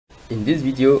In this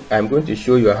video, I'm going to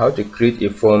show you how to create a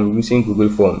form using Google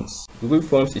Forms. Google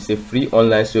Forms is a free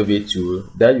online survey tool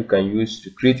that you can use to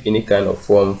create any kind of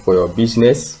form for your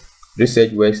business,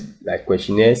 research works like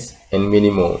questionnaires, and many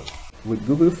more. With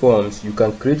Google Forms, you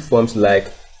can create forms like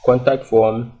contact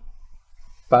form,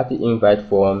 party invite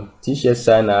form, t-shirt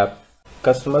sign up,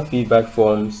 customer feedback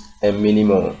forms, and many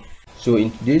more. So in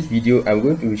today's video, I'm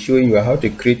going to be showing you how to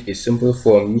create a simple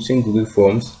form using Google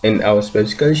Forms, and I will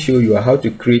specifically show you how to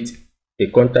create a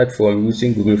contact form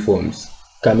using Google Forms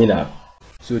coming up.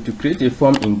 So to create a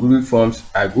form in Google Forms,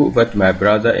 I go over to my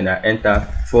browser and I enter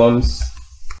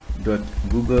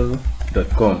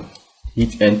forms.google.com.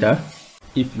 Hit enter.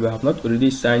 If you have not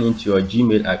already signed into your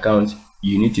Gmail account,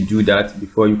 you need to do that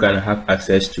before you can have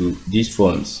access to these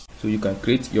forms. So you can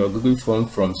create your Google form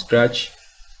from scratch.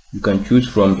 You can choose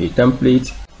from a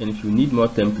template, and if you need more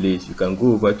templates, you can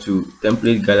go over to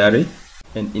template gallery,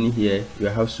 and in here you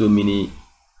have so many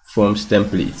forms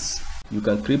templates. You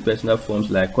can create personal forms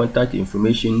like contact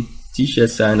information, t-shirt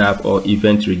sign up, or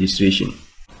event registration.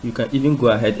 You can even go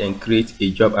ahead and create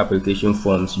a job application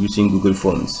forms using Google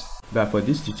Forms. But for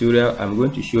this tutorial, I'm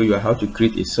going to show you how to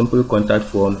create a simple contact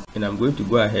form, and I'm going to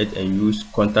go ahead and use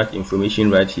contact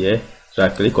information right here. So I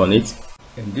click on it,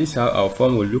 and this is how our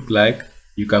form will look like.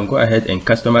 You can go ahead and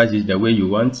customize it the way you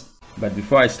want. But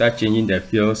before I start changing the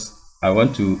fields, I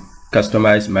want to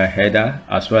customize my header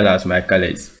as well as my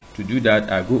colors. To do that,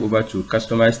 I go over to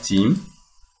customize theme.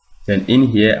 Then in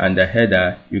here under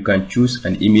header, you can choose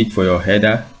an image for your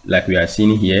header like we are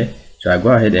seeing here. So I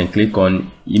go ahead and click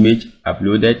on image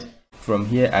uploaded. From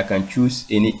here, I can choose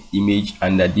any image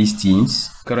under these themes.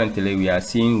 Currently, we are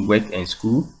seeing work and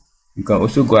school. You can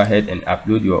also go ahead and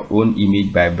upload your own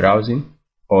image by browsing,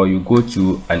 or you go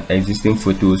to an existing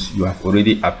photos you have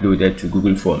already uploaded to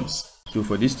Google Forms. So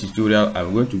for this tutorial,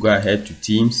 I'm going to go ahead to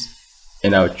themes,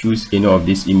 and I'll choose any of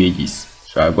these images.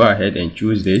 So I'll go ahead and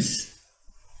choose this.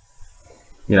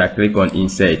 Then I click on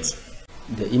insert.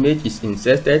 The image is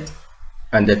inserted,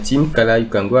 and the theme color, you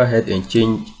can go ahead and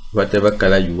change whatever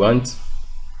color you want.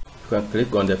 You can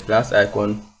click on the plus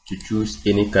icon to choose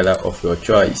any color of your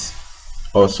choice.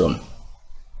 Awesome.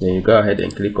 Then you go ahead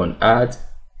and click on add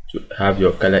to have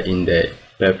your color in there.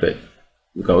 Perfect.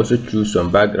 You can also choose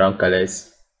some background colors.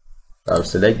 I'll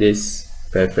select this.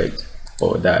 Perfect.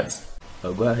 Or that.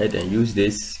 I'll go ahead and use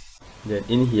this. Then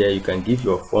in here you can give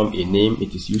your form a name.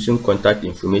 It is using contact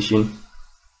information.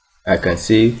 I can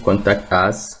say contact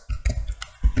us.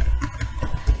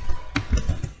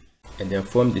 And then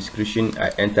form description,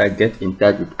 I enter get in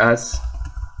touch with us.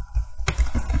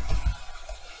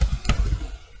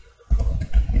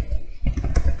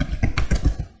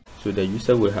 So the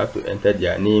user will have to enter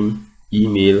their name,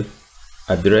 email,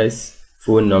 address,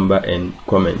 phone number, and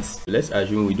comments. Let's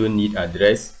assume we don't need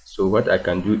address. So what I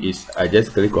can do is I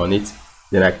just click on it,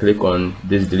 then I click on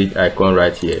this delete icon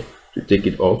right here to take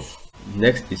it off.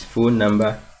 Next is phone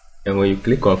number, and when you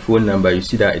click on phone number, you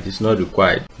see that it is not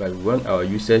required, but we want our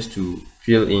users to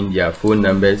fill in their phone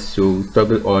numbers, so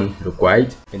toggle on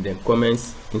required. And then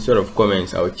comments, instead of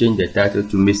comments, I'll change the title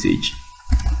to message.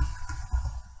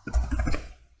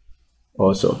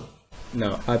 Awesome.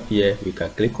 Now up here we can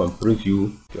click on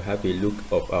preview to have a look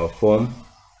of our form.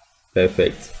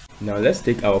 Perfect. Now let's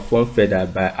take our form further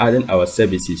by adding our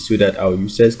services so that our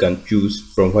users can choose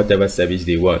from whatever service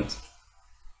they want.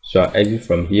 So I'll exit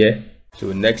from here.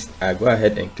 So next I go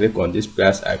ahead and click on this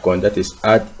plus icon, that is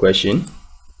add question,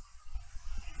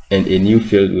 and a new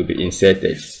field will be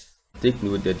inserted. Take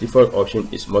note the default option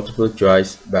is multiple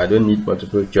choice, but I don't need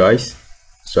multiple choice.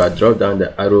 So I drop down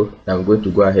the arrow. I'm going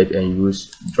to go ahead and use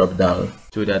drop down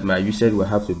so that my user will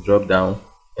have to drop down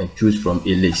and choose from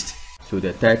a list. So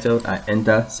the title, I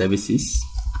enter services.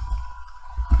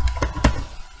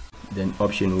 Then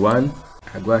option 1,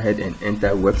 I go ahead and enter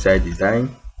website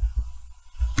design.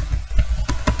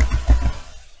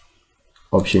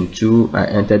 Option 2, I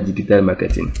enter digital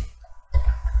marketing.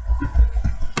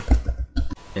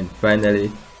 And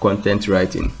finally, content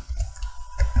writing.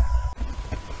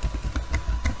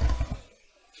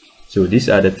 So these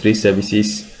are the 3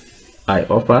 services I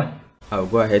offer. I'll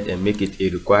go ahead and make it a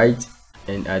required,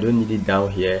 and I don't need it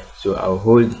down here, so I'll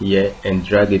hold here and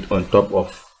drag it on top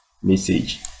of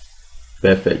message.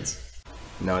 Perfect.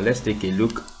 Now let's take a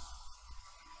look.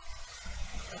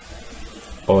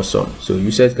 Awesome. So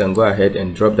users can go ahead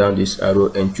and drop down this arrow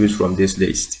and choose from this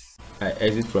list. I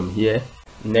exit from here.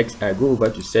 Next I go over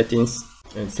to settings,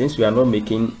 and since we are not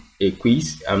making a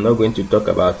quiz, I'm not going to talk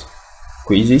about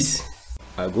quizzes.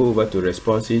 I'll go over to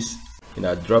responses, and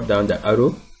I'll drop down the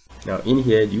arrow. Now in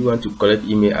here, do you want to collect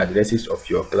email addresses of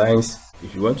your clients?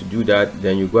 If you want to do that,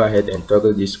 then you go ahead and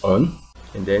toggle this on.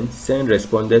 and then send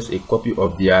respondents a copy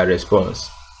of their response.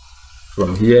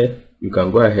 From here, you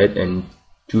can go ahead and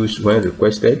choose when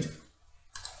requested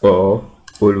or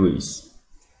always.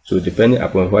 So depending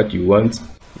upon what you want,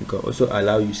 you can also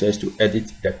allow users to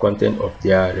edit the content of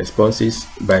their responses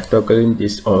by toggling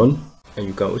this on. And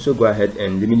you can also go ahead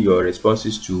and limit your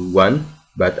responses to 1,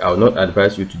 but I'll not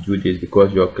advise you to do this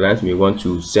because your clients may want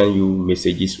to send you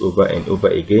messages over and over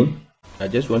again. I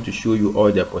just want to show you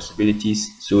all the possibilities.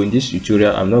 So in this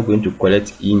tutorial, I'm not going to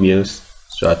collect emails,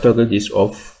 so I toggle this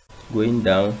off. Going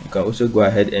down, you can also go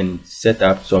ahead and set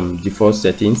up some default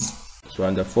settings. So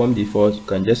under form default, you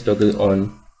can just toggle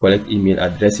on collect email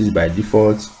addresses by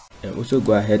default, and also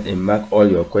go ahead and mark all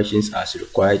your questions as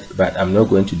required, but I'm not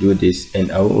going to do this.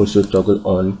 And I will also toggle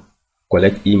on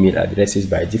collect email addresses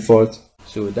by default.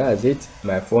 So that's it,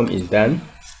 my form is done,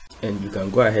 and you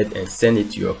can go ahead and send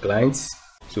it to your clients.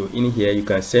 So in here, you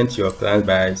can send to your clients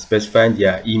by specifying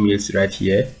their emails right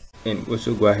here, and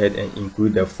also go ahead and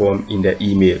include the form in the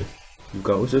email. You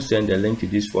can also send the link to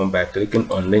this form by clicking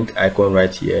on link icon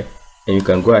right here, and you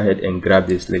can go ahead and grab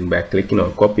this link by clicking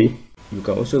on copy. You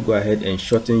can also go ahead and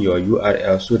shorten your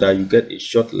URL so that you get a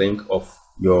short link of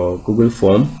your Google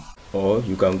form, or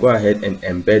you can go ahead and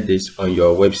embed this on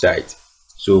your website.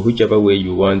 So whichever way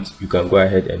you want, you can go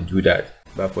ahead and do that.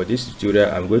 But for this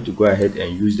tutorial, I'm going to go ahead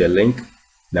and use the link.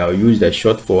 Now use the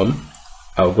short form.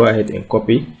 I'll go ahead and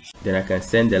copy, then I can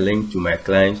send the link to my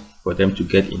clients for them to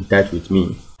get in touch with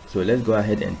me. So let's go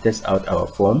ahead and test out our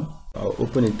form. I'll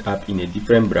open it up in a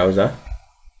different browser,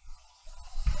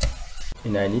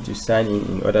 and I need to sign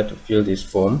in order to fill this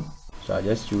form. So I'll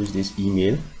just choose this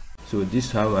email. So this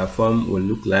is how my form will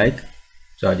look like.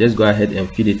 So I'll just go ahead and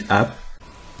fill it up.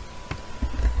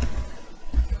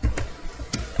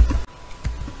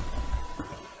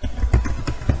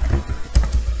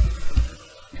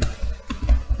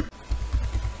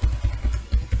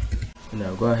 And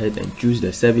I'll go ahead and choose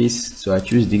the service. So I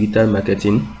choose digital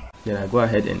marketing. Then I go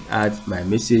ahead and add my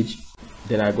message.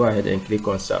 Then I go ahead and click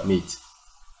on submit.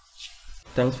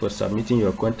 Thanks for submitting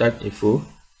your contact info.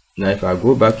 Now if I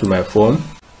go back to my form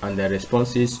and the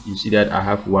responses, you see that I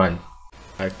have 1.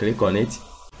 I click on it,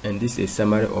 and this is a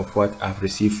summary of what I've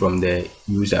received from the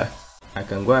user. I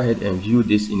can go ahead and view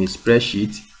this in a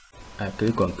spreadsheet. I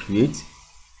click on create,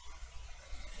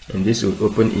 and this will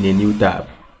open in a new tab.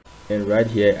 And right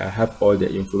here I have all the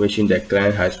information the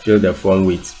client has filled the form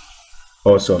with.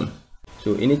 Awesome.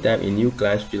 So anytime a new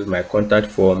client fills my contact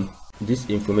form, this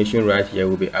information right here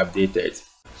will be updated.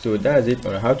 So that's it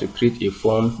on how to create a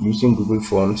form using Google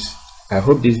Forms. I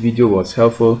hope this video was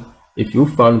helpful. If you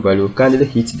found value, kindly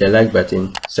hit the like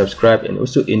button, subscribe, and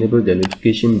also enable the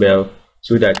notification bell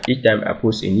so that each time I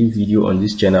post a new video on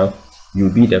this channel,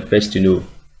 you'll be the first to know.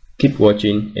 Keep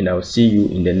watching, and I'll see you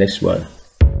in the next one.